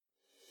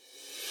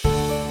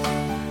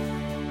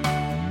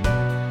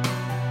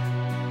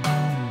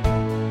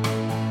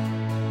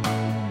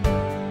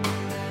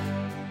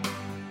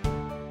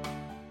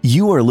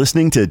You are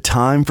listening to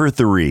Time for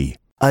Three,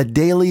 a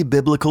daily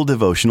biblical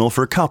devotional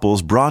for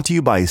couples brought to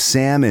you by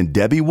Sam and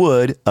Debbie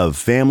Wood of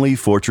Family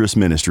Fortress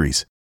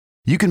Ministries.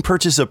 You can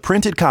purchase a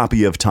printed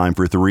copy of Time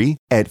for Three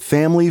at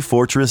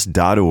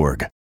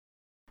familyfortress.org.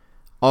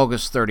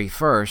 August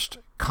 31st,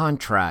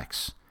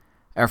 Contracts.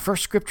 Our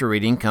first scripture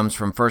reading comes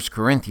from 1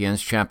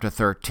 Corinthians chapter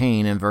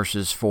 13 and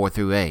verses 4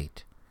 through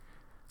 8.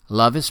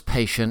 Love is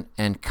patient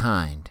and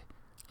kind.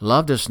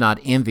 Love does not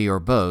envy or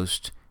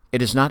boast.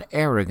 It is not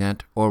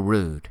arrogant or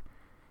rude.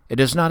 It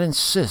does not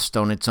insist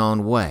on its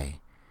own way.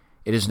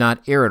 It is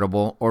not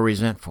irritable or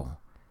resentful.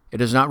 It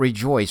does not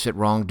rejoice at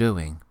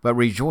wrongdoing, but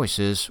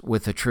rejoices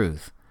with the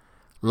truth.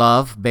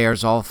 Love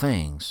bears all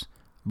things,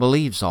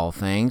 believes all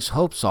things,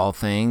 hopes all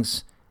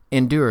things,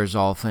 endures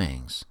all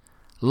things.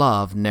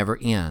 Love never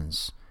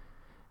ends.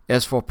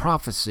 As for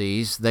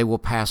prophecies, they will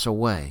pass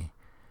away.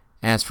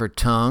 As for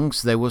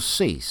tongues, they will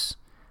cease.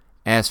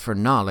 As for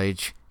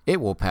knowledge,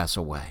 it will pass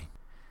away.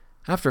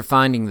 After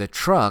finding the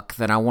truck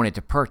that I wanted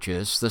to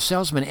purchase, the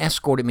salesman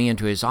escorted me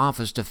into his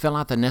office to fill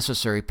out the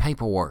necessary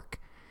paperwork.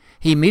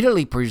 He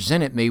immediately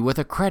presented me with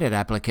a credit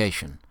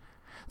application.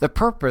 The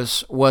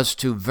purpose was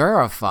to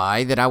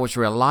verify that I was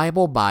a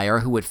reliable buyer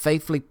who would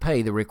faithfully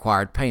pay the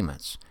required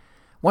payments.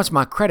 Once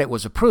my credit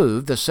was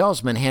approved, the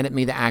salesman handed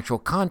me the actual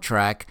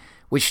contract,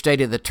 which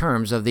stated the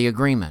terms of the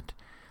agreement.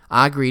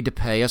 I agreed to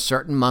pay a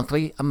certain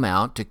monthly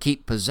amount to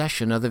keep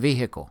possession of the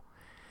vehicle.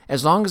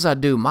 As long as I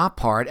do my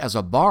part as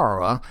a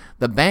borrower,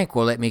 the bank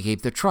will let me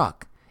keep the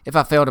truck. If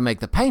I fail to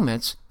make the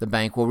payments, the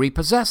bank will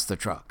repossess the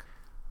truck.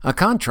 A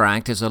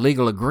contract is a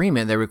legal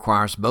agreement that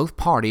requires both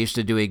parties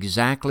to do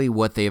exactly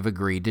what they have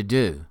agreed to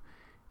do.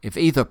 If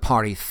either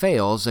party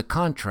fails, the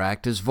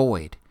contract is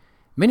void.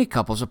 Many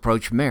couples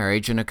approach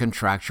marriage in a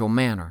contractual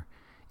manner.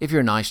 If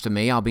you're nice to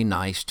me, I'll be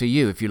nice to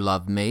you. If you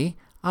love me,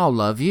 I'll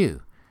love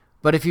you.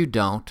 But if you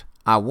don't,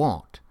 I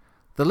won't.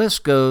 The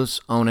list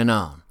goes on and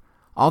on.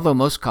 Although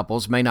most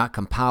couples may not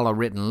compile a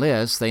written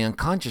list, they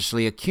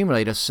unconsciously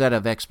accumulate a set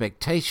of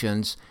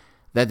expectations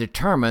that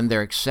determine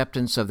their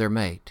acceptance of their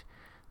mate.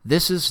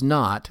 This is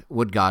not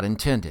what God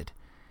intended.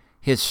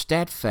 His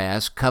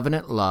steadfast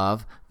covenant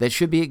love that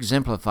should be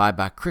exemplified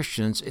by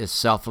Christians is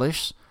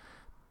selfless,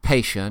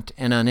 patient,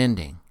 and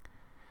unending.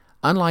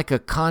 Unlike a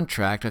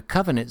contract, a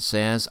covenant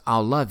says,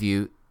 I'll love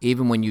you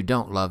even when you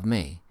don't love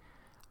me.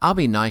 I'll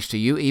be nice to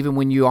you even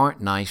when you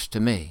aren't nice to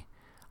me.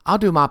 I'll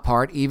do my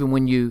part even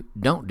when you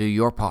don't do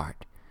your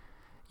part.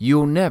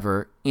 You'll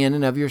never, in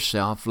and of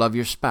yourself, love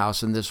your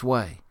spouse in this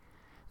way.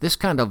 This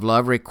kind of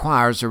love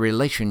requires a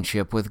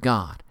relationship with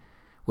God,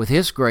 with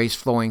His grace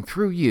flowing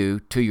through you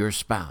to your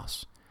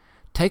spouse.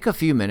 Take a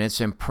few minutes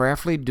and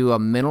prayerfully do a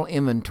mental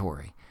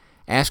inventory,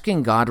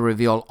 asking God to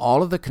reveal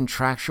all of the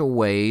contractual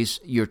ways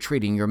you're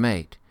treating your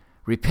mate.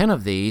 Repent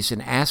of these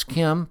and ask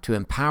Him to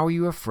empower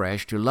you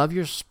afresh to love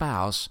your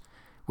spouse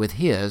with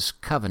His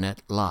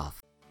covenant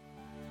love.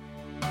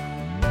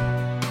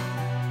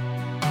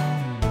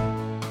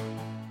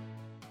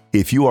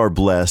 If you are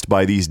blessed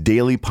by these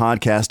daily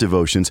podcast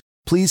devotions,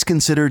 please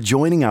consider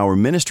joining our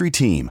ministry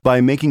team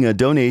by making a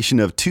donation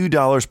of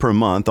 $2 per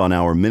month on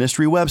our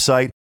ministry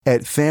website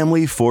at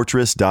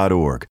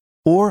familyfortress.org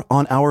or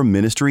on our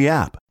ministry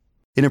app.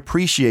 In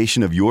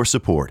appreciation of your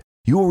support,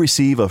 you will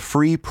receive a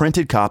free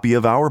printed copy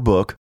of our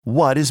book,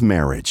 What is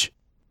Marriage?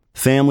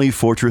 Family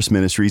Fortress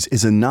Ministries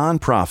is a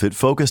nonprofit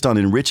focused on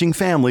enriching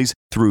families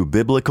through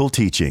biblical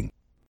teaching.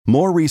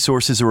 More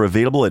resources are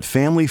available at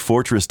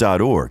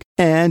familyfortress.org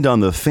and on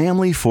the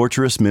Family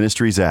Fortress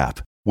Ministries app,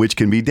 which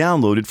can be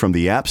downloaded from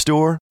the App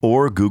Store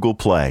or Google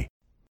Play.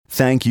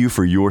 Thank you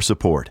for your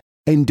support,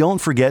 and don't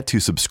forget to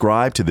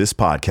subscribe to this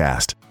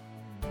podcast.